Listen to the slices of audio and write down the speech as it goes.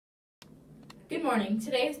Good morning.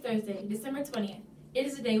 Today is Thursday, December 20th. It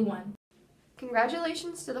is day 1.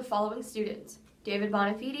 Congratulations to the following students: David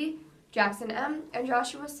Bonafide, Jackson M., and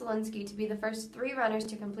Joshua Solinsky to be the first 3 runners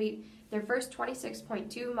to complete their first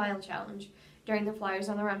 26.2-mile challenge during the Flyers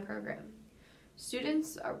on the Run program.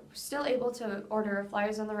 Students are still able to order a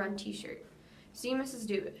Flyers on the Run t-shirt. See Mrs.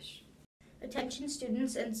 Dubish. Attention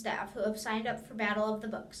students and staff who have signed up for Battle of the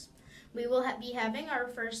Books. We will be having our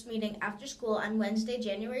first meeting after school on Wednesday,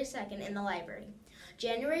 January 2nd in the library.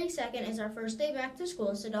 January 2nd is our first day back to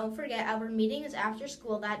school, so don't forget our meeting is after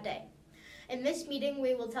school that day. In this meeting,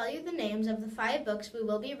 we will tell you the names of the 5 books we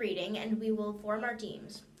will be reading, and we will form our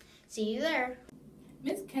teams. See you there.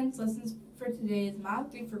 Ms. Kent's lessons for today is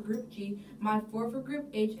Mod 3 for Group G, Mod 4 for Group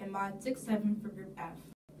H, and Mod 6-7 for Group F.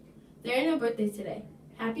 There are no birthdays today.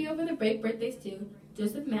 Happy over the break birthdays to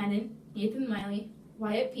Joseph Madden, Nathan Miley,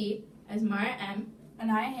 Wyatt P., Asmara M.,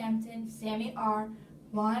 Anaya Hampton, Sammy R.,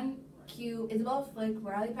 Juan Q., Isabel Flick,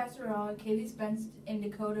 Riley Passerella, Kaylee Spence, and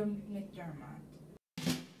Dakota McDermott.